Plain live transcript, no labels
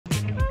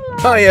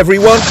Hi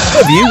everyone,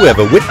 have you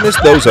ever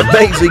witnessed those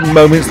amazing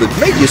moments that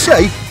make you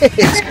say,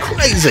 it's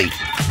crazy?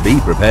 Be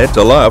prepared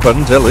to laugh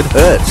until it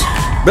hurts.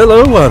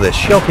 Below are the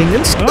shocking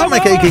and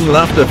stomach-aching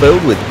laughter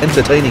filled with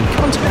entertaining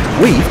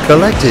content we've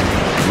collected.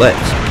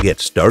 Let's get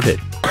started.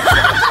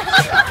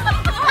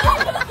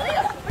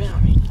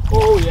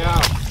 Oh yeah.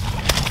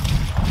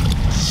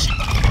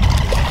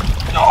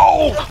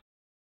 No!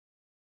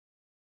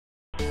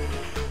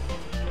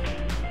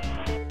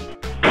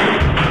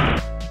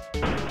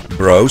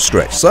 Bro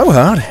stretched so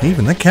hard,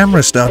 even the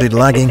camera started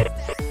lagging.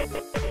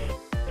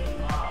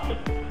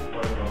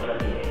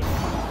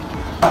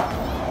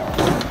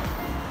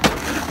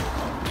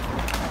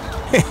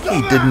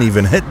 He didn't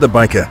even hit the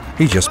biker.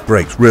 He just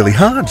braked really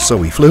hard,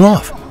 so he flew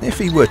off. If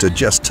he were to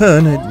just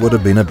turn, it would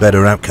have been a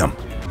better outcome.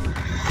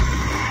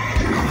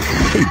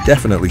 He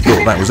definitely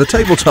thought that was a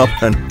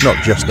tabletop and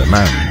not just a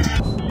mound.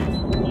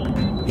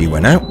 He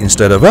went out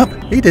instead of up.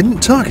 He didn't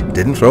tuck,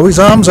 didn't throw his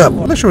arms up.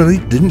 Literally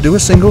didn't do a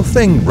single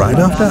thing right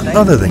after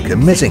other than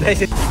committing.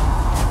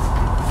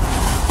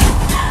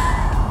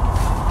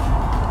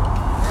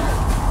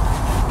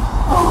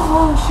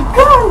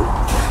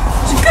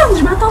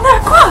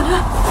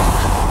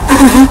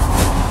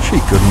 She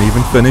couldn't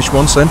even finish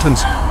one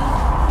sentence.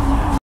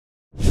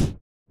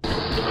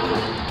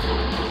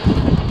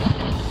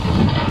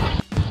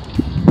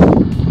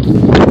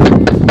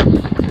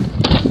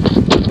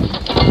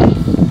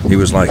 He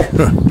was like,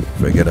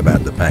 forget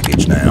about the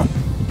package now.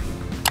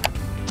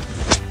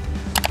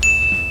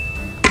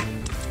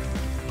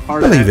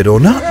 Believe it or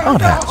not,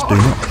 hard hats do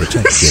not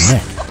protect your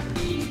neck.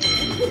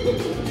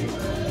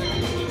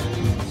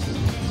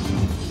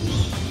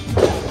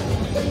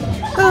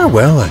 Ah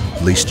well,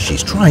 at least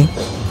she's trying.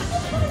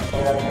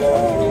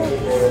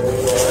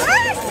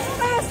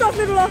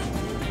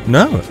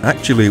 No,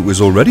 actually it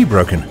was already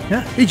broken.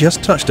 Yeah, he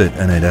just touched it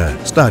and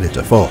it started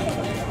to fall.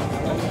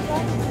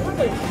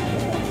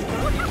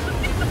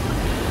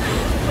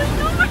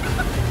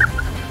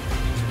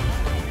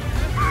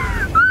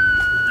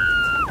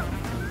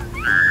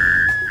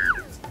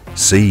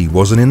 C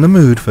wasn't in the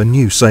mood for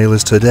new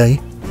sailors today.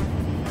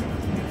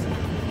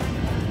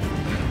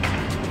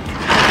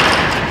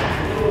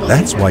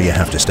 That's why you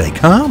have to stay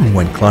calm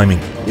when climbing.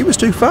 He was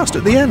too fast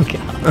at the end,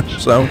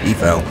 so he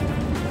fell.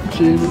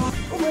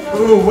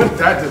 Oh, what?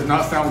 That does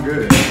not sound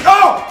good.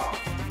 Oh!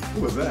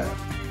 What was that?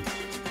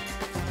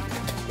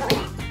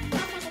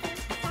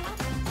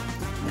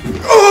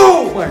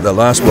 Oh! The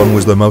last one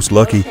was the most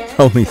lucky.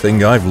 Only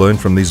thing I've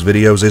learned from these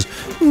videos is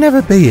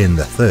never be in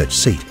the third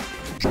seat.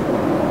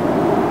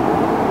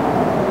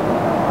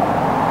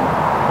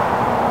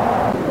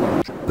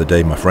 The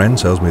day my friend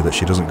tells me that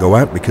she doesn't go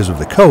out because of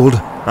the cold,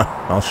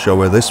 I'll show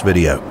her this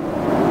video.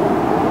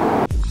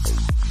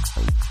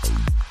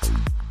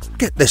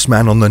 Get this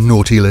man on the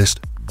naughty list.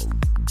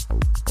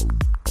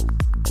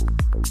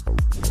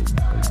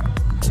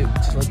 Dude,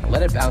 just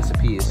let it bounce to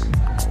peas.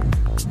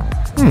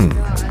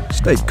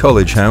 State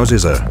college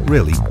houses are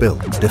really built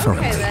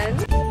differently.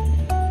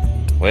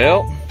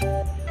 Well,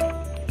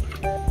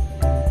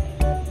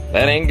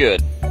 that ain't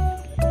good.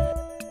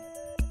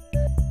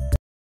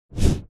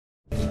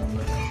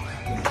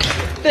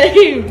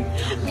 Babe,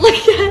 look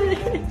at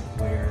it.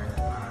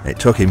 It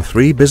took him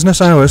 3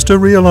 business hours to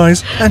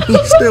realise, and he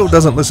still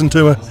doesn't listen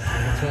to her.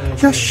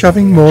 Just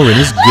shoving more in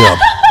his gob.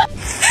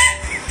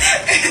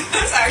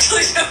 That's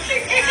actually joking.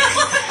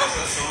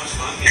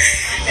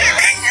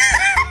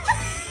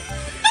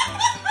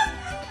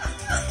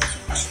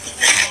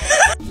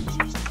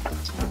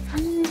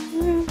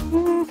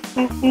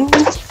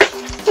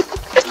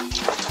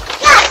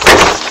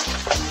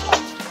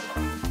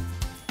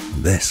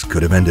 This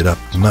could have ended up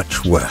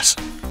much worse.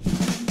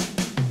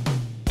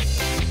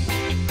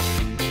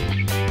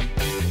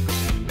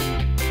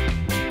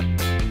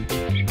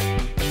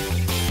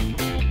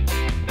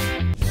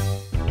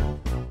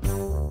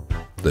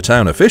 The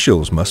town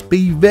officials must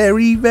be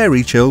very,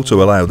 very chill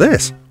to allow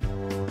this.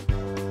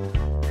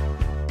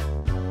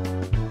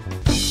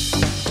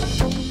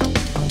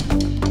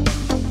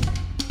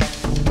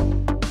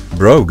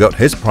 Bro got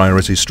his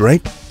priorities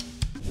straight.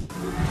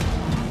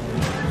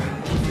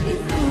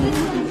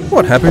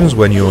 What happens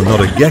when you're not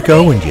a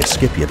gecko and you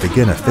skip your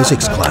beginner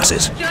physics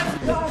classes? It's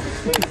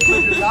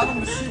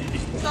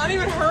not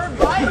even her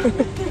bike.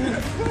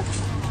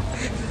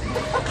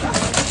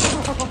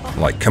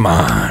 Like, come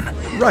on.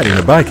 Riding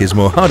a bike is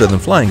more harder than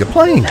flying a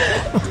plane.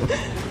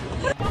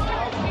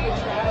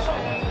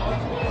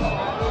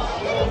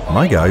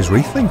 My guy's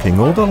rethinking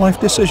all the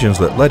life decisions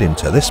that led him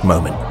to this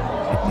moment.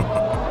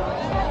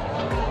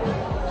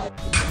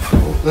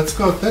 Let's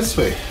go this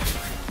way.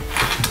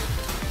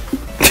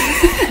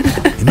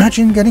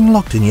 Imagine getting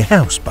locked in your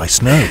house by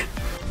snow.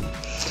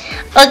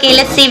 Okay,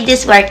 let's see if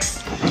this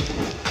works.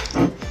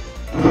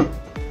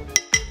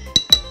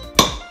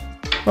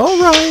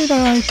 Alright,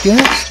 I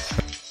guess.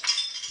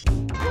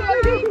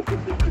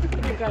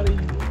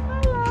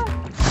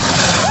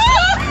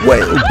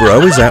 Well,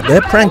 bro is out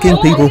there pranking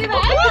people.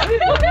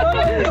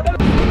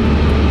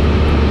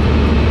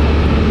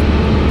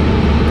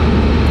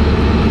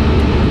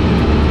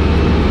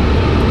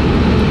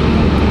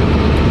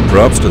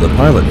 Props to the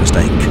pilot for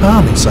staying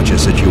calm in such a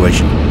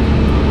situation.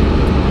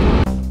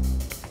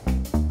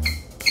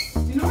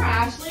 You know where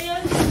Ashley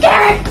is?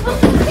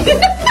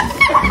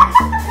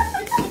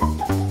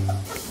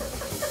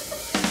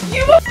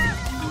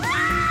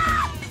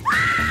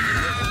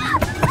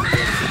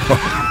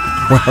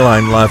 Well,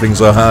 I'm laughing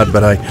so hard,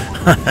 but I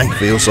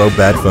feel so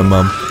bad for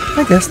Mum.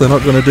 I guess they're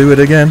not going to do it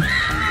again.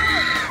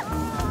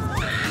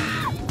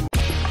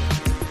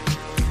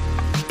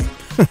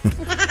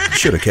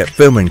 Should have kept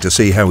filming to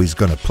see how he's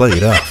going to play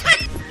it off.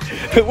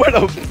 What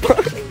the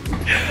fuck?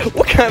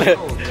 What kind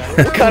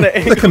of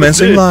angle The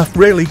commencing is this? laugh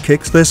really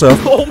kicks this off.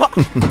 Oh my!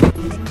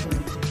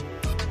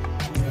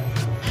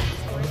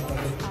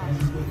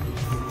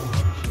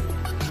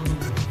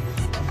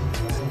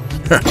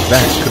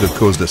 That could have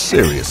caused a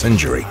serious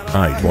injury.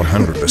 I'd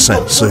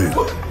 100% sue.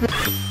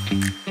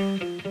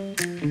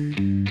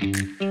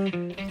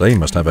 They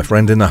must have a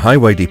friend in the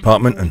highway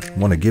department and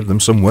want to give them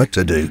some work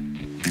to do.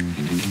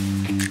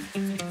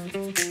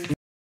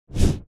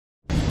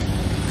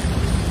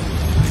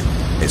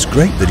 It's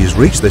great that he's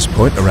reached this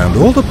point around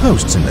all the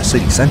posts in the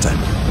city centre.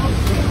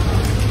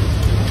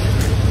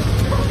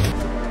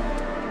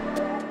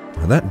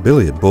 That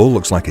billiard ball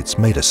looks like it's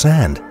made of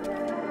sand.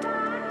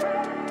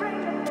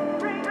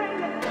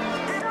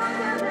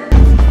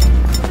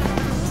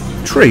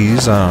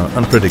 Trees are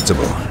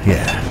unpredictable,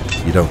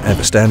 yeah. You don't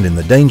ever stand in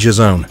the danger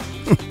zone.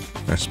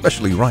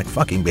 Especially right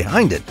fucking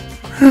behind it.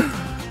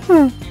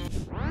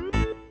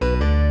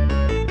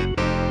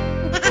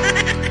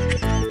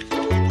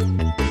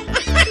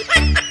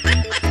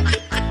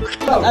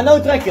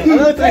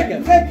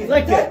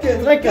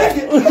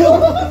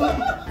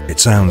 It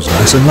sounds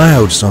nice and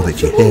loud so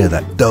that you hear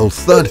that dull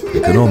thud.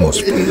 You can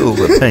almost feel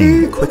the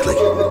pain quickly.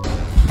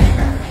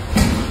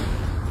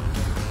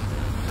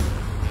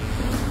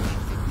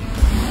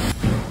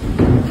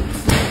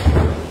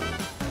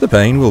 The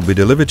pain will be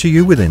delivered to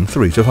you within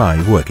 3 to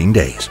 5 working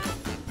days.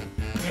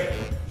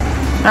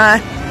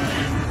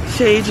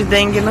 Cheio de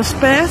dengue nos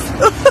pés.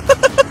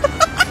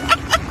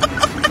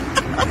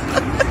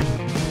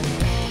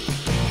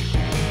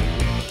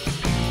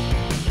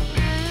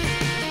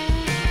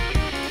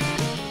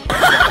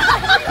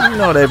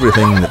 Not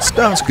everything that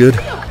starts good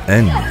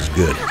ends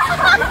good.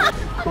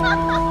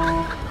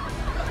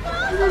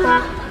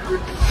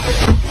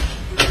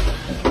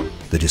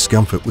 The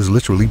discomfort was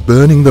literally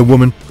burning the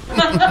woman.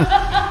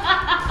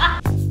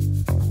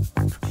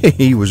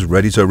 He was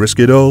ready to risk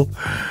it all.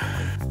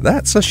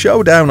 That's a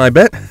showdown, I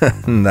bet.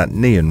 That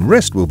knee and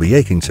wrist will be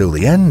aching till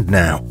the end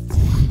now.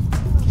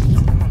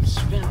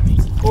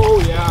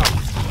 Oh, yeah.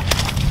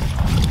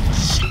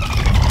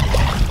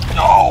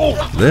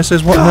 This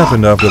is what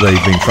happened after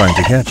they've been trying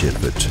to catch it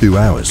for 2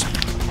 hours.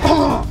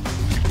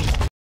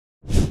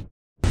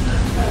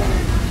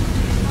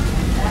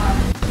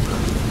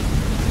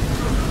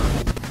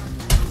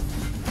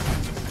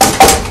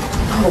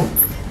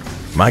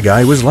 My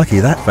guy was lucky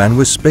that fan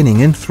was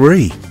spinning in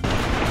 3. The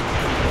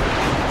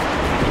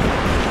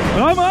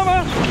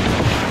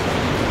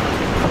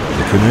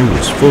canoe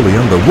is fully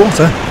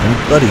underwater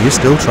and Buddy is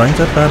still trying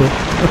to paddle.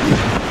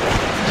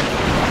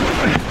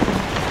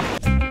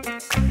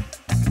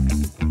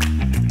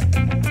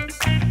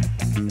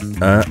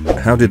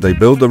 How did they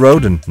build the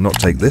road and not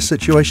take this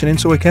situation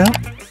into account?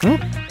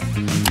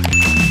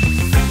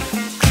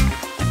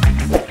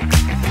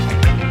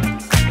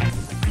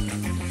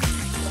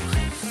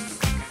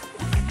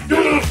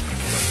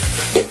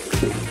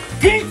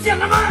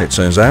 It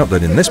turns out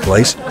that in this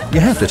place, you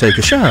have to take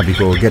a shower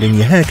before getting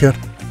your hair cut.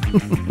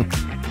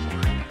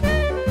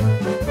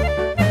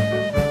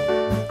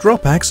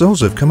 Drop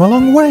axles have come a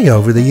long way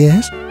over the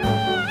years.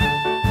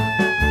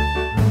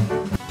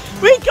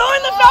 We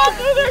going the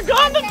faster, they're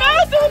going the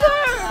faster there!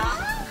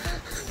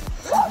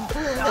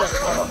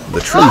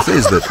 The truth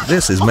is that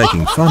this is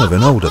making fun of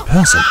an older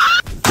person.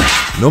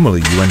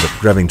 Normally you end up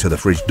grabbing to the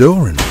fridge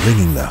door and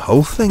ringing the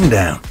whole thing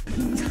down.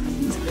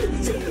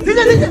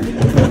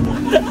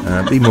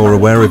 Be more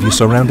aware of your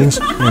surroundings.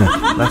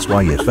 Yeah, that's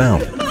why you fell.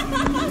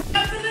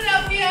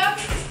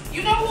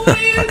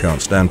 I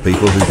can't stand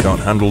people who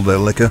can't handle their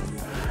liquor.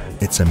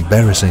 It's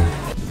embarrassing.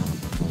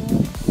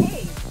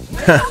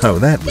 Oh,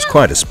 that was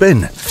quite a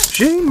spin.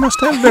 She must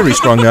have very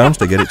strong arms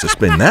to get it to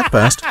spin that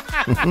fast.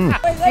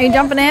 Are you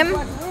jumping in?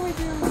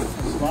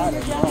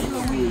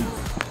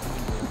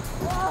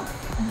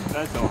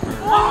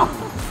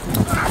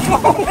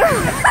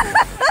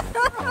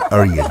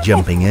 Are you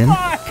jumping in?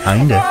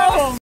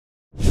 Kinda.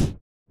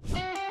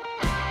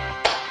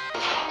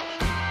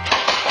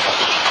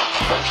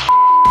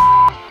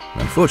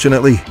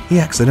 Unfortunately, he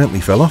accidentally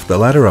fell off the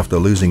ladder after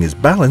losing his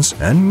balance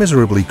and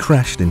miserably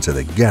crashed into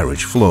the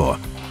garage floor.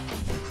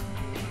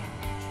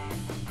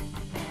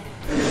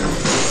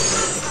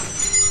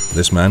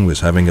 This man was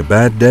having a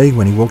bad day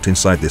when he walked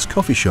inside this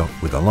coffee shop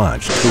with a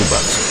large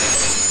toolbox.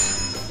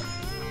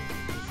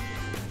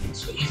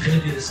 So he's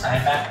gonna do the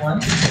Steinbach one?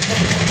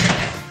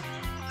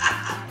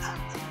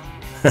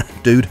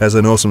 Dude has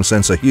an awesome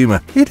sense of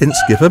humor. He didn't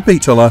skip a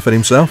beat to laugh at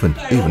himself and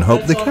even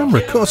hoped the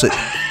camera caught it.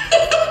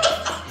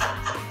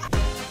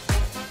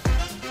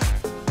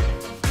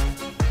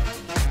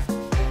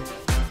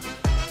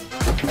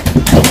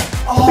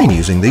 Been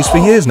using these for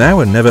years now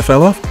and never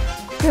fell off.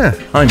 Yeah,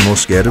 I'm more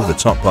scared of the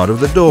top part of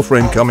the door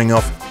frame coming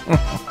off.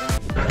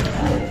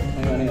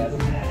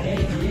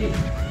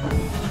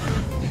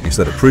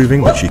 Instead of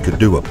proving that she could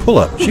do a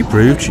pull-up, she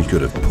proved she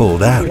could have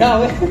pulled out.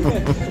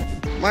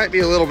 Might be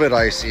a little bit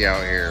icy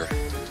out here.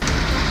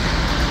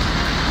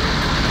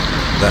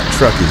 That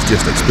truck is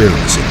just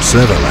experiencing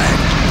server lag.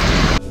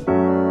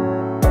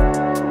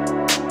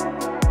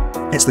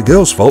 It's the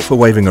girl's fault for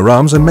waving her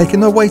arms and making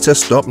the waiter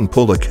stop and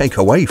pull the cake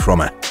away from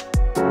her.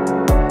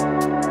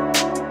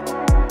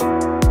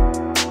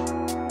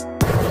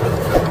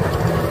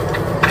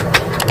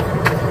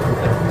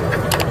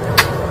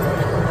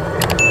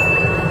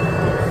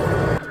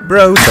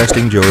 Bro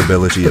testing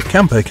durability of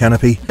camper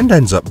canopy and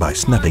ends up by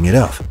snapping it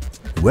off.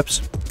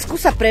 Whoops.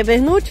 Skús sa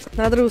prebehnúť,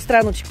 na druhú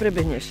stranu či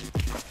prebehneš.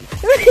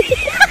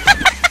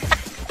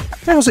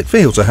 How's it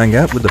feel to hang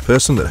out with the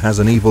person that has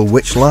an evil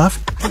witch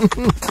laugh?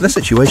 The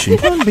situation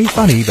can be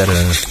funny, but a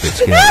bit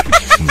scary.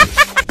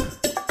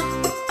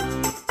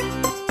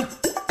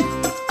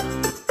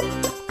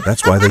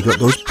 That's why they got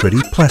those pretty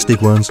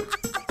plastic ones.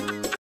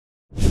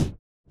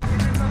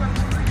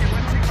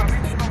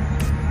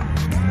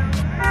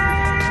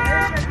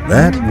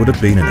 That would have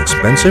been an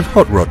expensive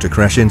hot rod to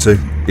crash into,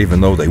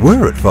 even though they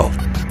were at fault.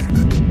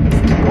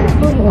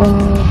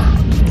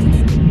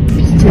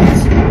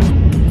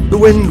 The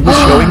wind was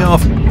showing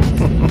off.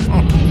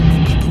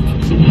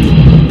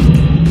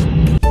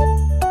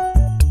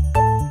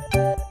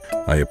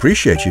 I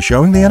appreciate you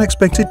showing the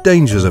unexpected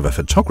dangers of a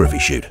photography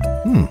shoot.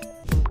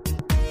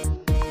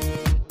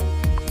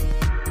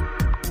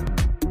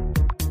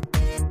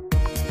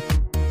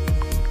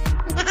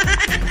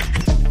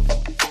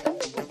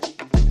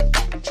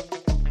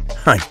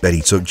 I bet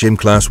he took gym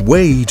class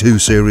way too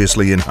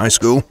seriously in high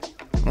school.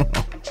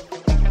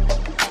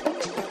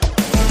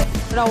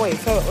 No, wait.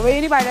 So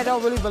anybody that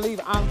don't really believe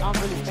I'm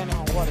really standing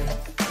on water.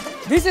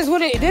 This is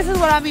what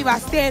I mean by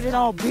standing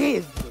on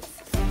business.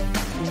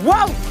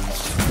 Whoa!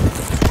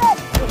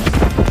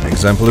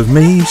 Example of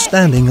me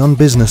standing on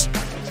business.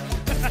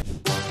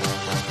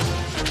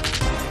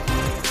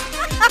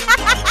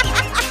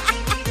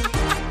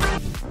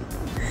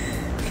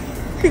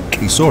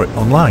 He saw it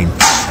online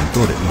and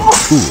thought it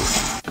looked cool.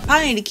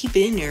 I need to keep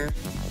it in there.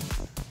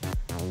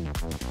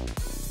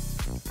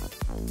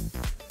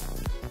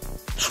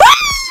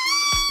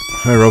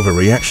 Her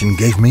overreaction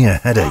gave me a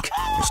headache.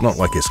 It's not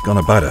like it's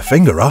gonna bite her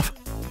finger off.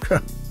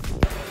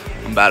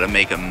 I'm about to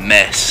make a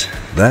mess.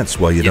 That's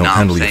why you don't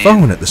handle your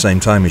phone at the same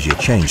time as you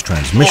change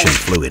transmission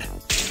fluid.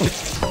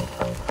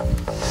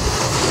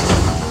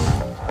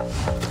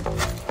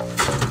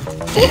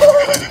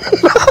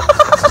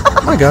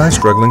 My guy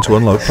struggling to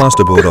unload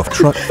plasterboard off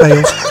truck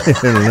fails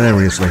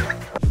hilariously.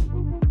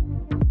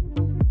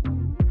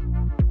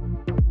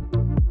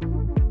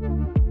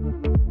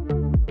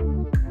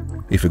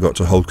 He forgot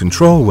to hold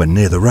control when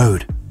near the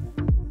road.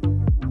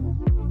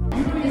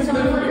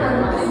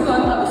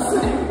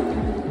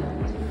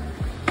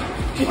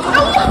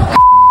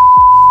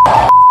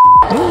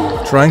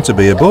 Trying to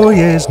be a boy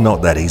is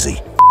not that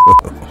easy.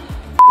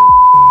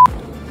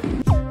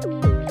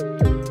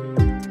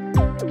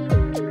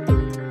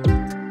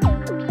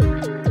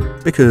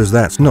 Because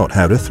that's not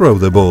how to throw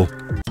the ball.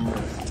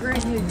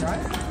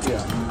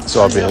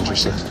 So I'll be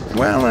interested.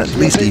 Well, at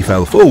least he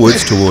fell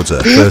forwards towards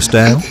a first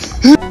down.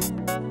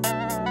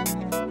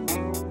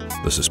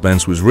 The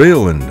suspense was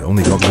real and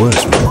only got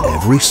worse with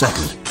every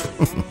second.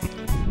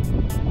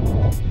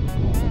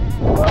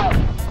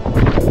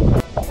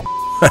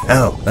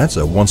 Well, that's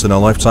a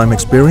once-in-a-lifetime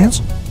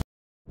experience.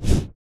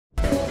 If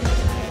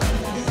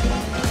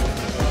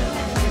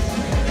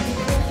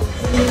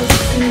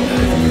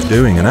he was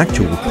doing an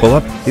actual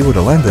pull-up, he would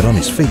have landed on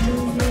his feet.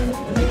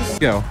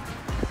 Go.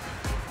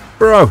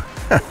 Bro,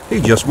 he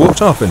just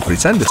walked off and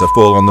pretended to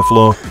fall on the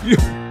floor.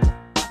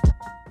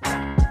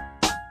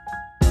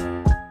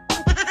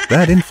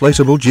 That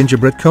inflatable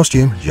gingerbread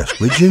costume just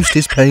reduced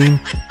his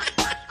pain.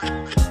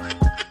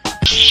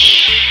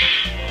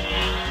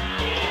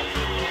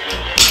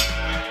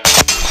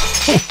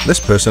 This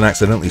person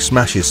accidentally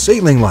smashes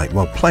ceiling light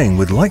while playing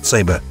with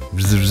lightsaber.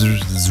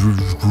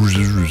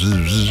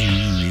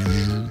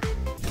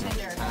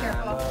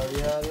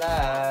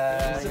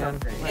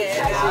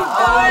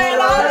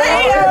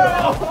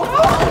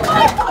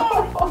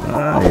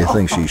 I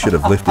think she should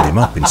have lifted him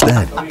up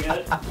instead.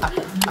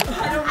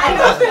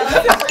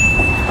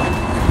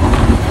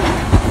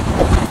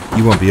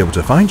 You won't be able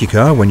to find your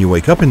car when you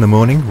wake up in the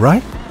morning,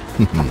 right?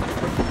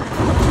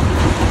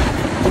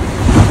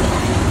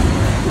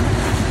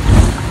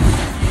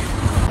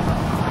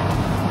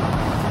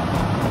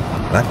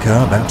 That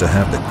car about to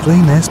have the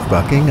cleanest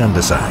fucking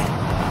underside.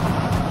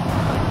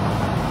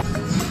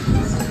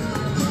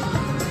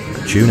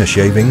 Tuna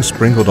shavings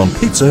sprinkled on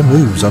pizza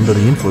moves under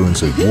the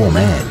influence of warm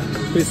air.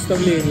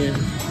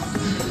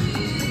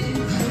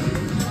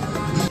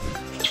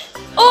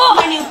 Oh,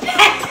 my new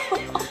pet!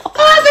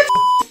 Oh,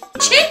 the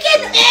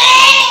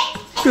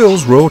chicken!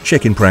 Girl's raw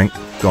chicken prank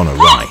gone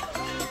awry.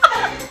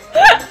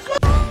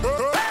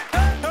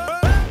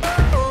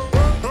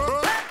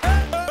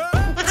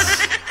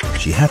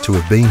 had to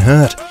have been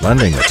hurt.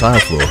 Landing the tile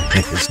floor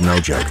is no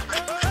joke.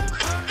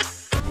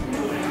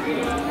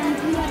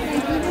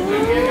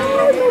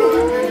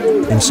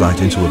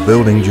 Insight into a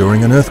building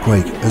during an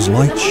earthquake as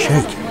lights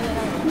shake.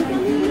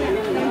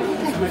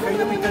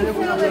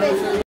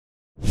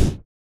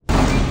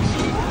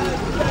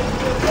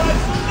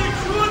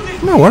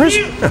 No worries.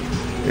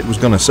 It was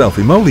going to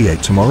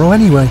self-emoliate tomorrow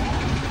anyway.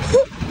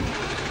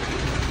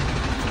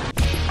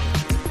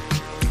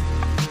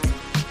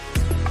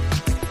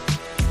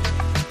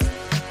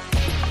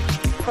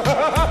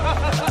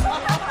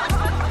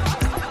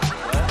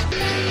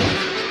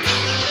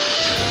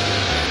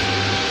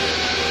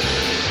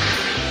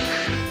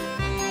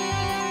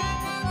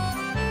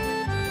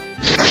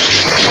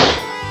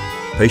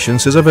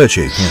 Patience is a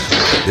virtue.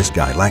 Yeah, this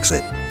guy lacks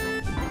it.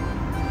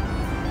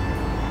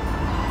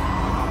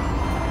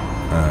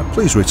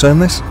 Please return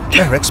this.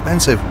 They're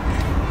expensive.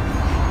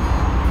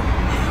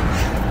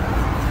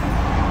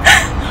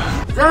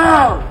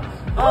 Down!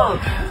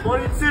 Up!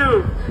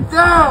 22!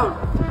 Down!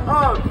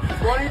 Up!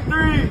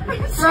 23!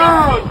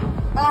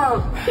 Down!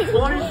 Up!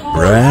 24!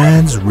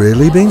 Brad's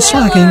really been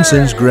slacking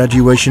since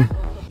graduation.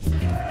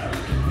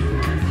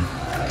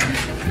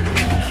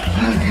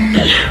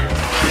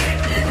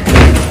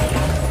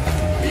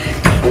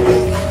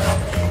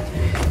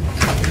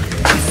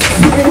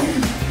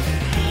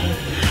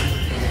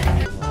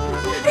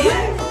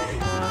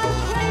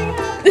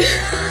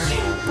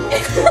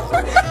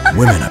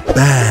 Women are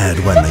bad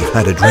when they've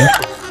had a drink.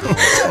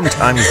 10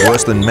 times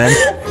worse than men.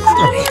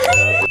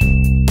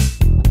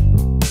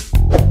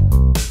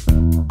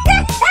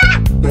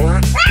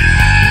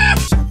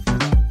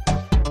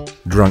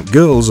 Drunk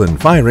girls and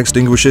fire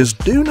extinguishers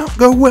do not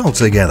go well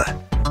together.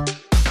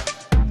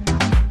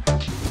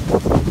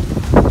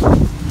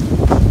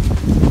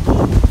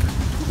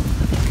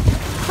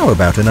 How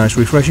about a nice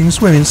refreshing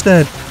swim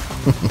instead?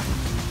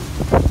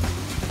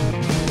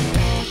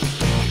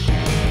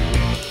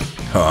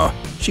 Oh,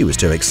 she was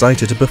too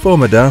excited to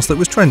perform a dance that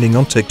was trending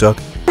on TikTok.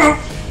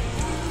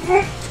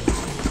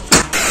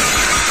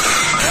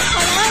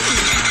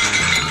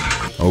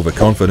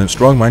 Overconfident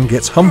strongman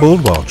gets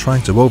humbled while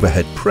trying to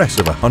overhead press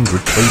of 100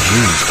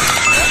 kgs.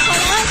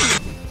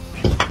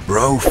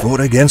 Bro fought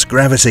against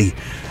gravity,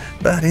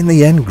 but in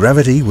the end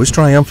gravity was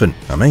triumphant.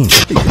 I mean,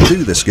 he could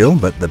do the skill,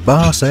 but the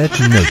bar said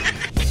no.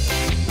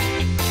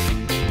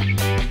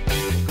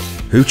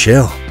 Who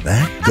chill?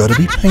 That gotta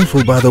be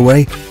painful, by the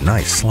way.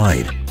 Nice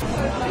slide.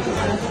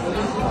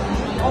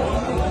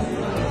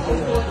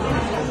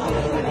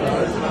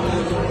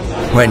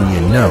 When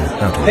you know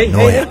how to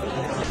annoy it.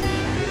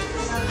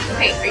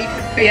 Hey, are you?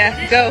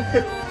 Yeah, go.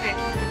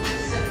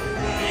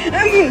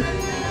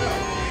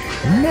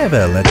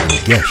 Never let them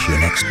guess your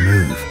next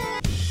move.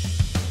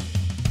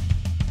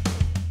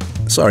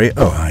 Sorry,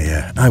 oh,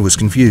 I was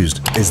confused.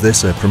 Is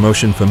this a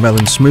promotion for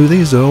melon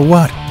smoothies or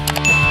what?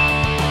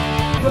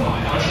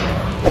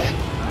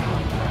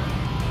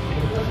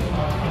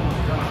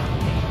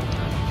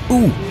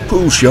 Ooh,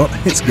 pool shot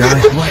hits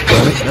guy right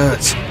where it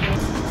hurts.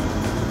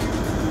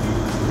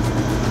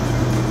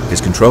 His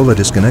controller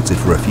disconnected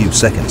for a few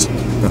seconds.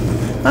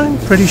 I'm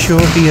pretty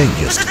sure he ain't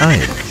just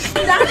tired.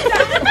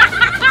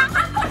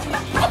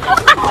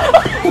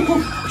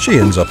 She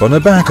ends up on her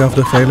back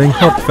after failing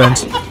hop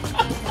fence.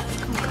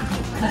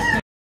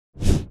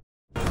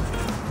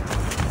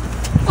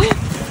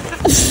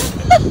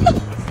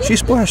 She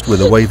splashed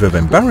with a wave of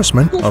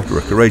embarrassment after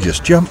a courageous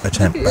jump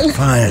attempt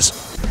backfires.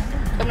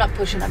 I'm not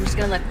pushing, I'm just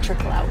gonna let it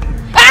trickle out.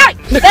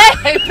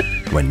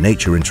 When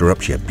nature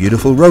interrupts your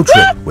beautiful road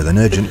trip with an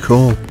urgent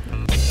call.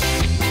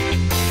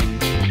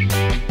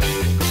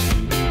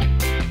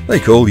 They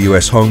call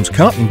US homes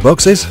carton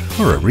boxes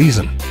for a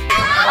reason.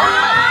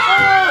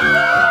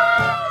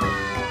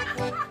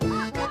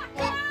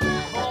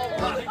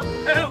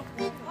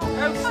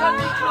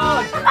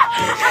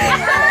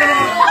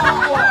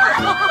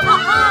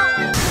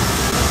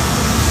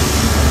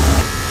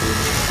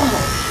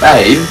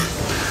 Babe?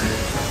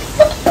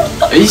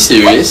 Are you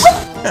serious?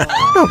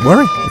 Don't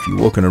worry, if you're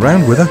walking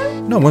around with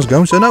her, no one's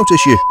going to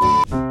notice you.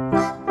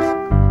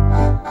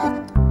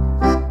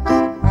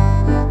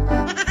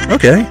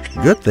 Okay,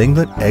 good thing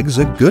that eggs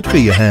are good for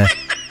your hair.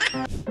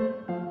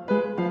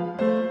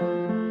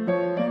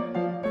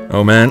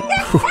 Oh man,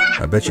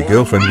 I bet your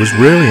girlfriend was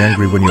really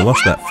angry when you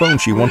lost that phone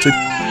she wanted.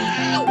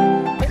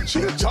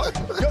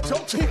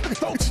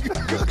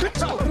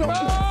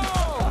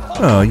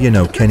 Oh, you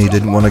know Kenny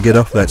didn't want to get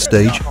off that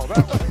stage.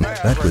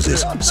 That was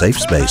his safe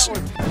space.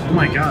 Oh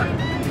my god.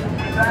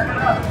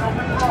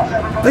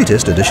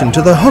 Latest addition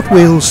to the Hot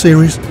Wheels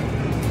series.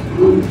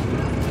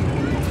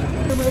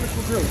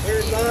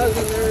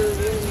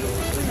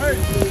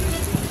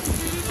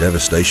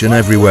 Devastation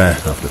everywhere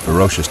after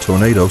ferocious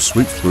tornado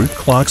sweep through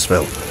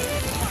Clarksville.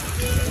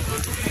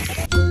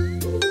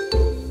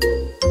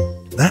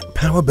 That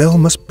power bill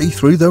must be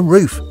through the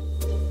roof.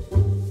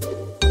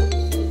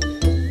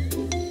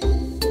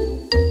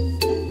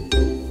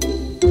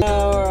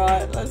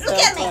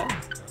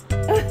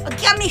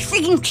 Look at me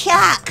freaking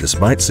cat.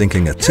 Despite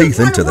sinking her teeth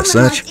into the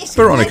search,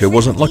 Veronica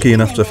wasn't lucky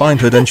enough to find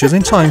her dentures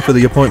in time for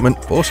the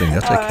appointment, forcing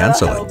her to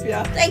cancel it.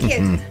 Thank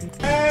you.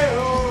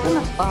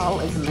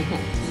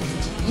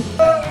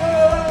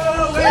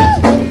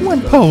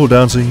 When pole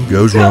dancing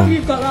goes wrong,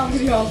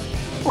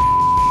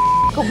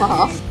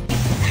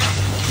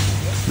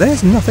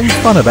 there's nothing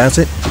fun about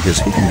it because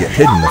he can get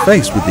hit in the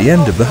face with the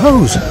end of the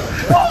hose,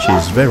 which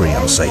is very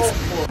unsafe.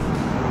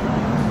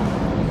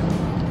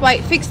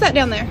 Wait, fix that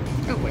down there.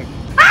 Oh, wait.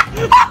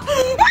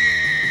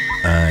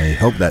 I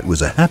hope that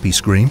was a happy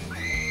scream.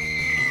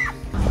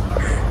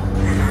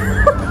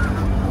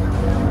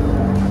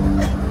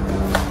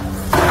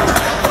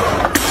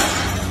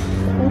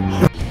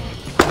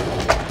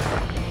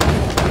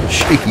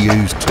 She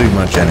used too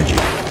much energy.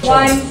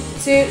 1,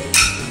 2,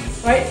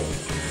 right?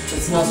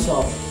 It's not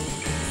soft.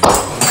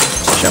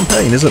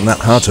 Champagne isn't that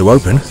hard to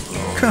open.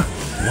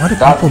 Why do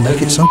people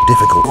make it so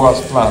difficult?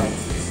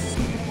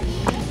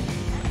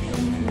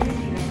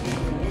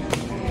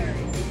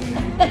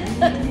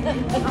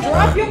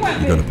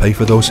 You gonna pay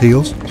for those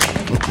heels?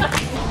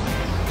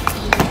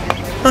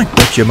 I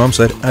bet your mum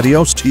said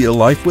adios to your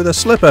life with a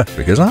slipper,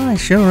 because I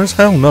sure as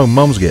hell know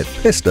mums get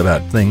pissed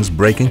about things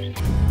breaking. You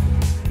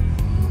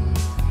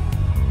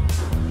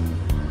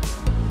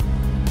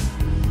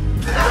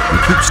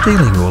keep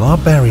stealing all our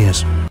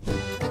barriers.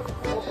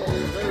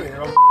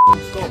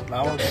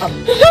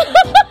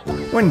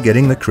 When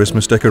getting the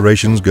Christmas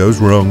decorations goes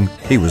wrong,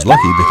 he was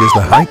lucky because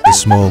the height is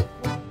small.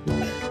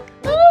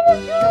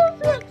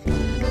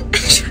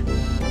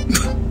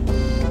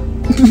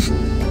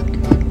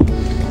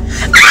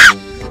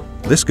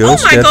 This girl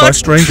scared by a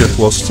stranger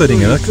while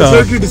sitting in a car.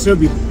 Sorry to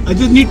disturb you. I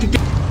just need to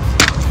take...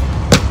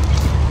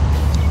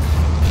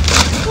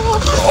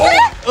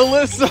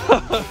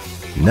 Alyssa!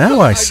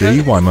 Now I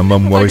see why my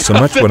mum worries so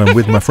much when I'm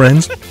with my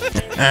friends. We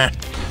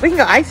can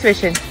go ice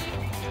fishing.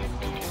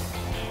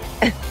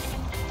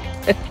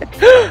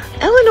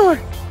 Eleanor!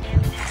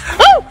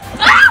 Oh!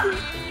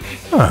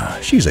 Ah,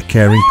 she's a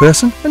caring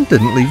person and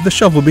didn't leave the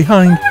shovel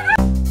behind.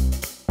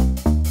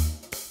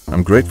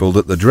 I'm grateful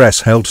that the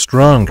dress held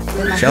strong.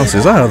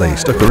 Chances are they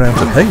stuck around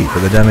to pay for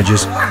the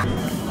damages.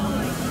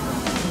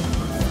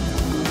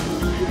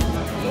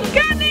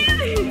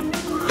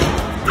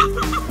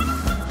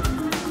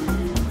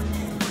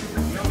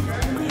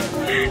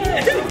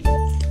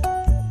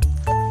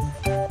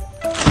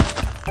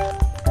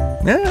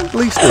 Yeah, at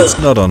least it's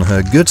not on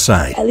her good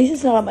side. At least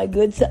it's not on my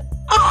good side.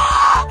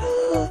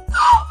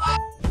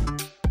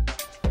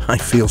 I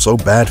feel so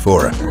bad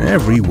for her.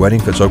 Every wedding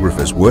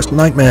photographer's worst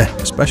nightmare,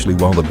 especially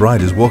while the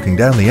bride is walking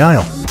down the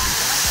aisle.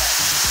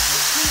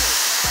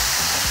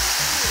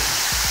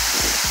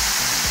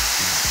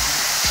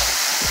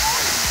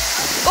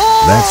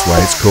 Oh! That's why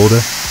it's called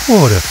a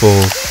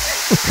waterfall.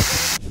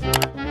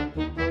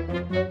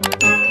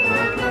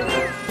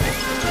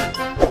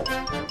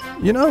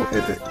 You know,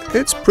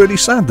 it's pretty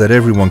sad that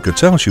everyone could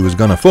tell she was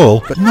gonna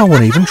fall, but no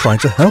one even tried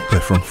to help her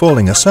from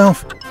falling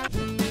herself.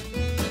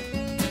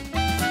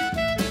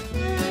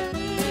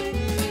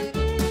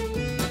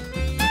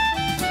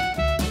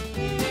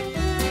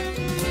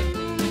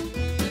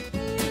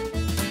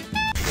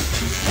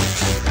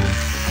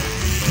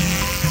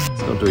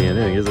 It's not doing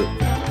anything, is it?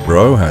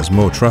 Bro has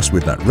more trust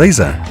with that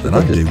razor than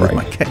I do with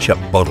my ketchup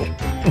bottle.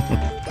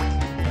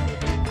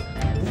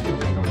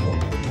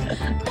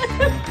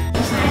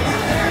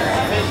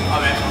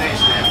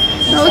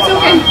 No, it's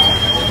okay.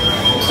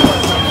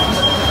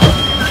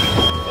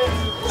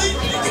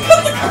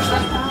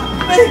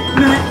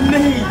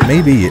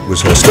 Maybe it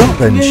was her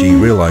stop and she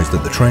realized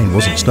that the train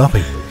wasn't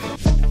stopping.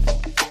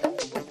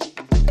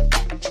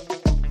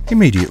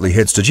 Immediately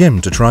heads to gym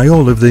to try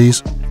all of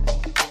these.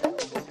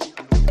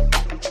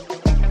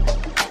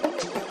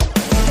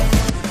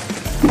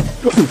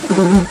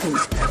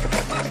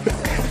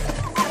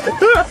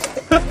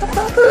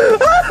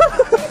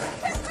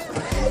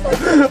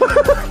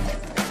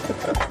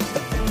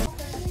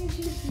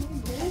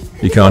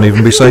 You can't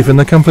even be safe in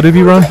the comfort of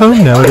your own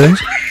home nowadays.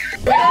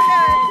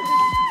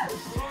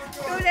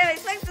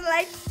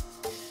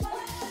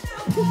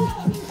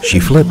 She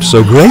flipped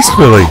so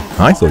gracefully.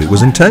 I thought it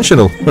was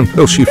intentional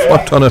until she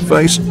flopped on her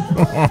face.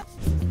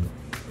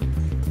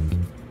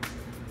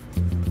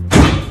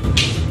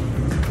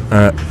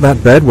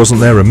 That bed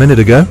wasn't there a minute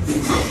ago.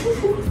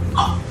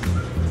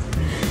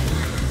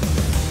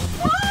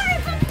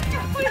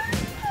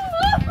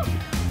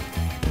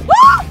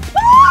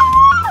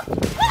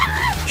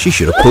 She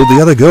should have pulled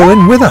the other girl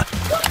in with her.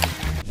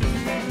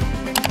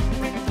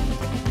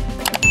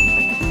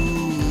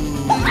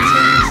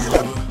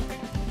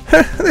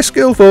 This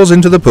girl falls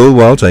into the pool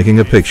while taking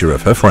a picture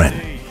of her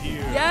friend.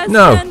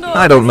 No,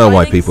 I don't know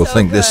why people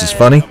think this is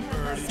funny.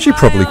 She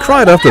probably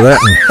cried after that,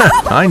 and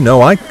I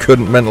know I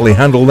couldn't mentally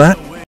handle that.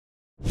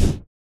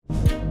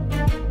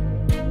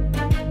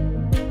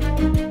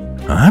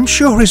 I'm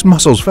sure his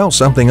muscles felt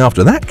something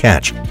after that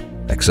catch.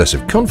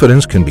 Excessive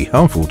confidence can be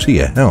harmful to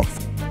your health.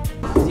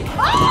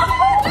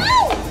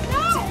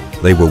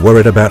 They were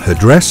worried about her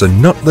dress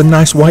and not the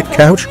nice white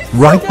couch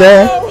right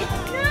there.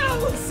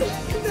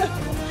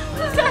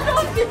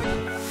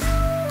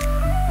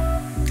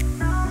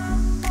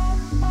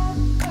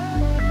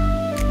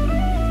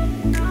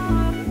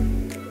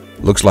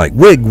 Looks like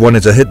Wig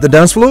wanted to hit the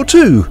dance floor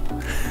too.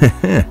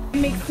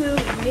 Make food,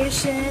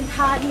 ignition,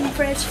 hot and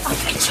fresh.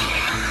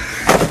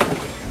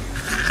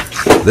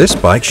 This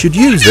bike should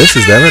use this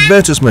as their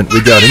advertisement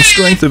regarding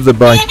strength of the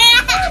bike.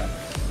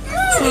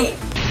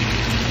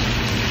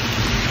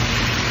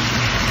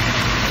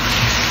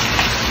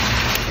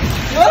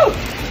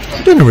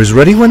 Dinner is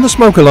ready when the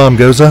smoke alarm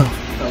goes off.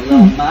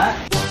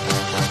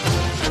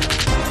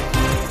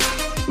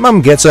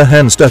 Mum gets her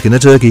hand stuck in a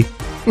turkey.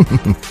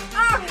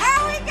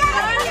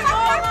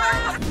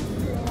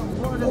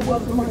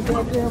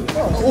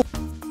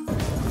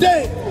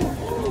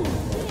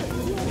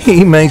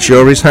 He made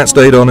sure his hat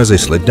stayed on as he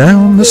slid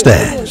down the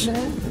stairs.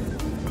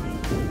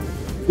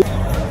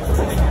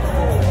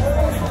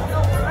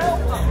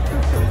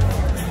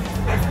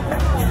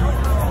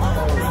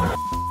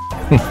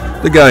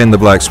 The guy in the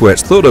black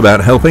sweats thought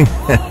about helping,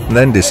 and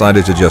then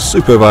decided to just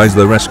supervise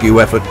the rescue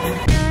effort.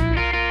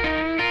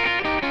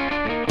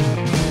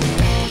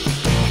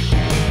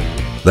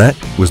 That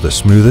was the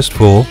smoothest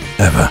fall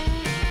ever.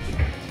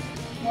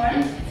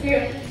 1,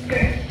 2,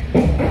 3.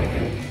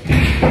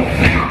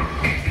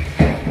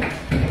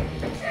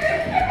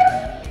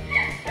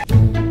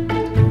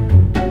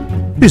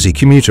 Busy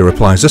commuter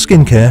applies a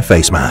skincare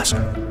face mask.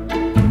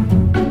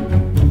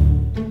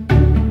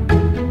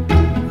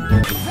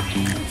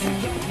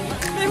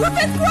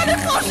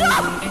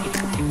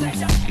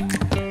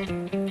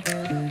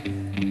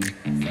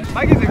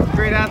 Mike is a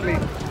great athlete.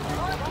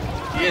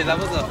 Yeah, that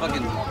was a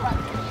fucking...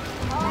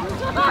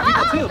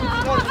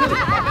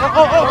 Oh,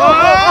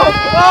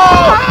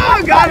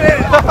 got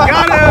it!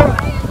 Got him!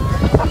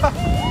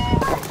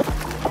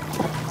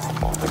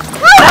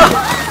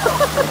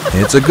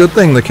 It's a good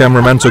thing the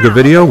cameraman took a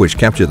video which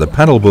captured the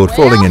paddleboard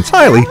falling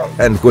entirely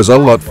and was a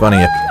lot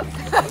funnier.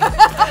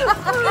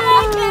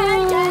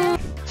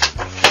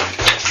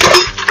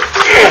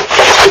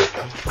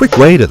 Quick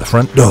way to the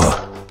front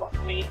door.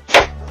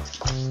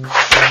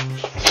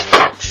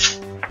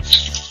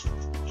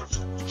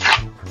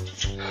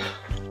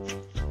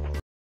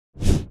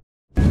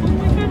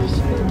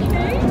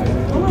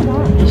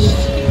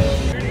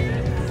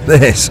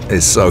 This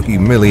is so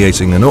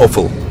humiliating and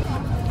awful.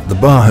 The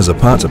bar has a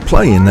part to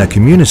play in their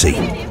community.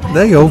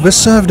 They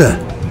overserved her.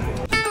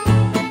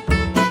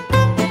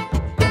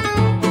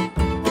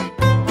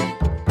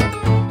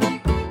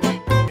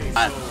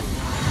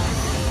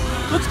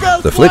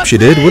 The flip she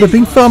did would have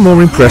been far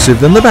more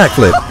impressive than the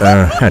backflip,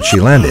 had she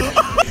landed.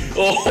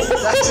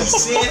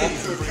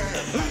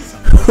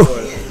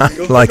 I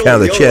like how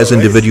the chair's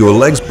individual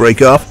legs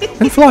break off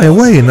and fly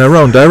away in their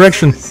own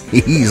direction.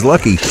 He's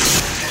lucky.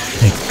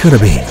 It could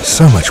have been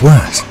so much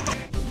worse.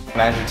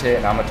 Manager Tit,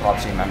 and I'm a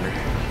top team member.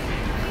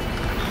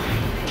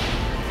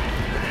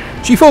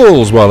 She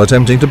falls while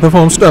attempting to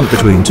perform stunt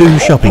between two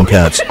shopping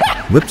carts.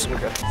 Whoops.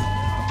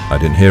 I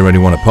didn't hear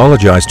anyone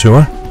apologize to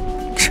her.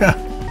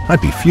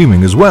 I'd be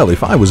fuming as well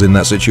if I was in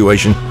that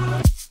situation.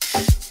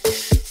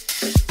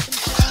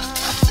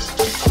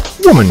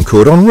 Woman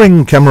caught on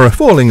Ring camera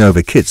falling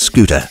over kid's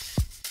scooter.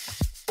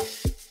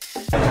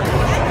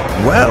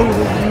 Well,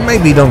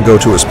 maybe don't go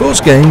to a sports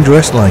game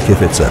dressed like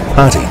if it's a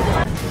party.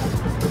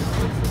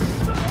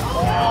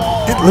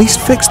 At least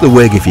fix the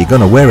wig if you're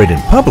gonna wear it in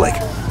public.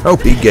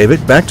 Hope he gave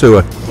it back to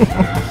her.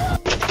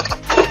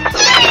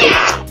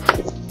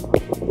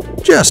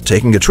 Just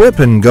taking a trip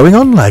and going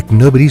on like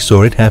nobody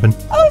saw it happen.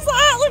 I was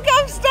like, look,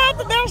 I'm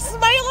standing there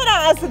smiling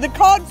at us and the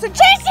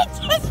concentration.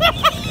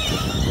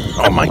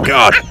 Oh my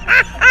god.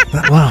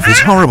 That laugh is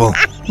horrible.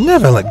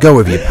 Never let go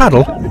of your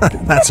paddle.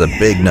 That's a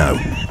big no.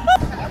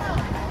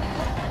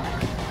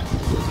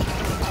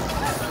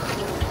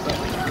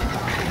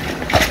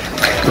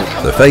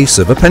 The face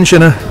of a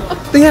pensioner,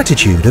 the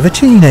attitude of a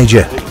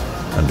teenager,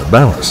 and the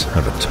balance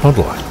of a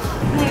toddler.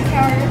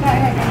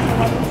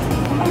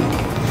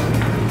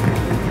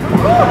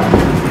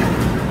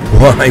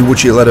 Why would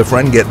she let a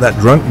friend get that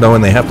drunk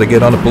knowing they have to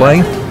get on a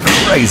plane?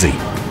 Crazy.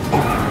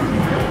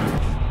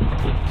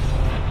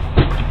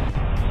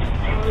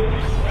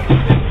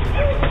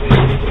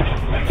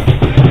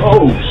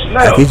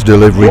 Package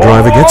delivery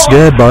driver gets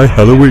scared by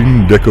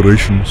Halloween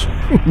decorations.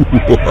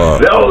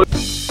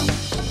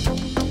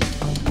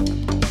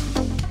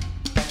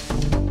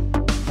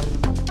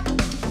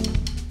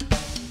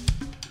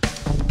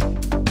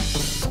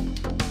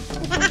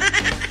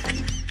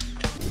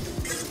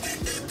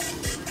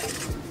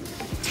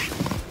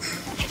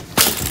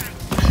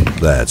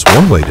 That's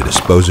one way to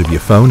dispose of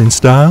your phone in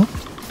style.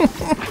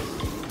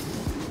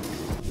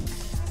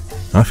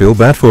 I feel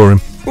bad for him.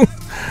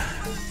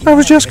 I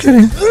was just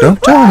kidding.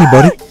 Don't tell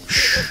anybody.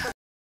 Shh.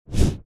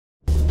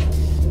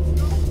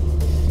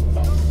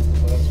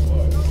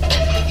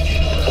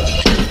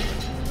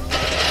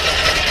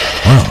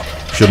 Well,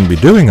 shouldn't be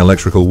doing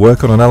electrical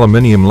work on an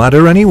aluminium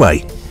ladder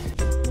anyway.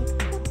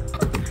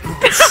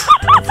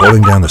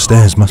 Falling down the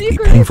stairs must be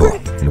painful,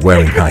 and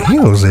wearing high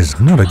heels is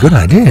not a good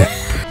idea.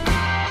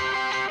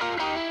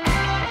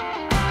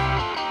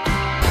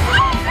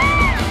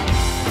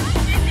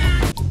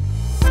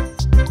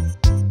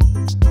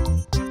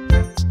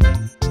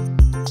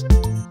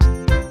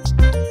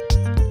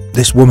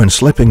 this woman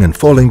slipping and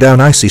falling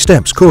down icy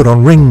steps caught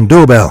on Ring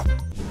doorbell.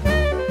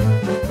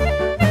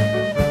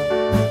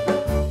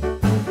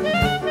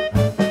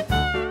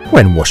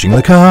 When washing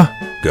the car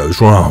goes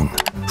wrong.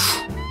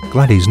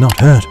 Glad he's not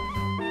hurt.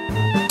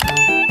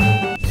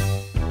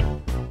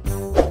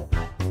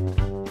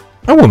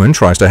 A woman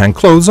tries to hang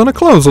clothes on a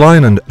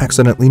clothesline and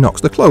accidentally knocks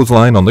the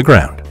clothesline on the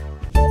ground.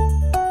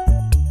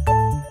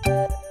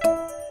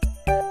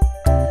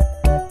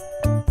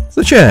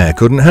 The chair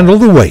couldn't handle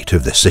the weight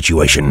of this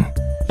situation.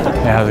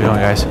 Hey, how's it going,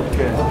 guys?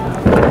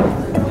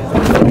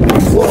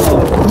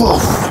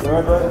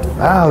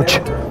 Ouch!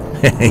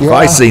 If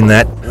I seen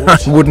that, I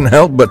wouldn't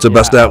help but to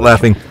bust out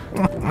laughing.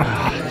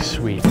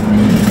 Sweet.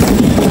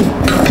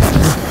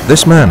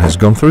 This man has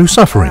gone through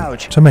suffering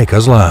to make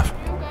us laugh.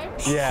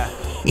 Yeah.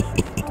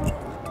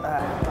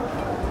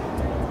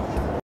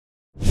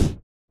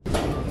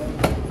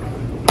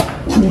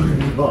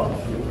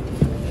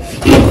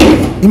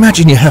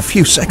 Imagine you have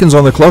few seconds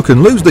on the clock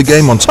and lose the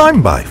game on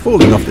time by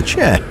falling off the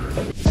chair.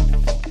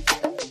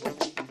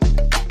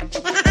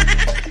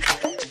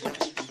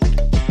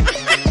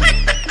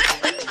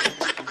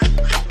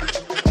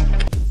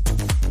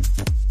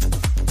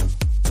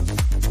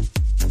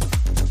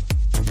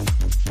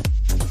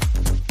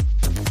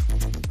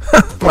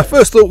 My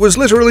first thought was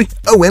literally,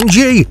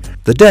 OMG!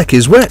 The deck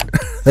is wet.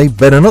 They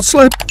better not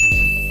slip.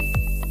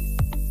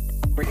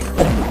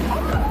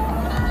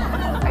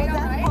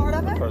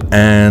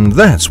 And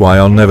that's why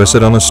I'll never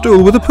sit on a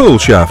stool with a pull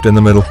shaft in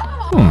the middle.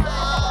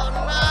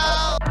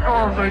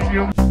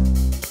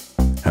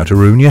 How to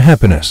ruin your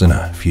happiness in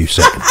a few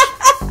seconds.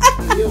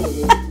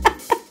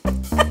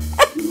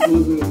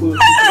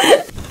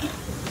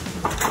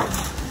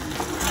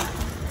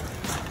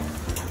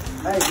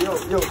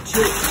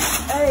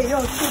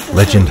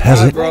 Legend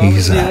has it,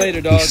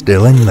 he's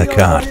still in the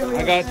cart.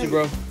 I got you,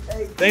 bro.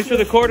 Thanks for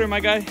the quarter, my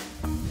guy.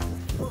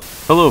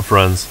 Hello,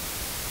 friends.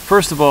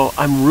 First of all,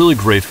 I'm really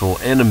grateful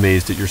and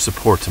amazed at your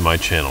support to my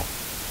channel.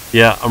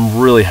 Yeah, I'm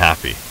really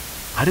happy.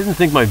 I didn't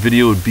think my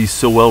video would be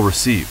so well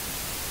received.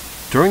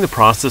 During the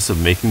process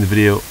of making the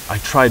video, I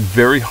tried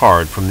very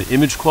hard from the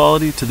image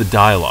quality to the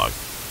dialogue.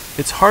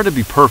 It's hard to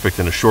be perfect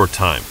in a short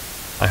time.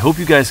 I hope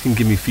you guys can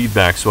give me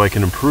feedback so I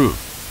can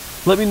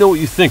improve. Let me know what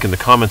you think in the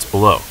comments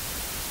below.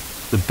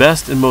 The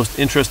best and most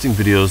interesting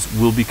videos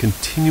will be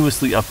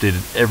continuously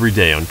updated every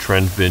day on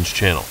Trend Binge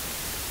channel.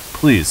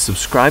 Please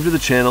subscribe to the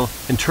channel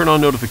and turn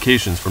on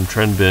notifications from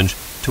Trend Binge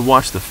to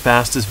watch the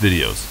fastest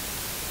videos.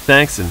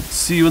 Thanks and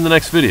see you in the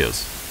next videos.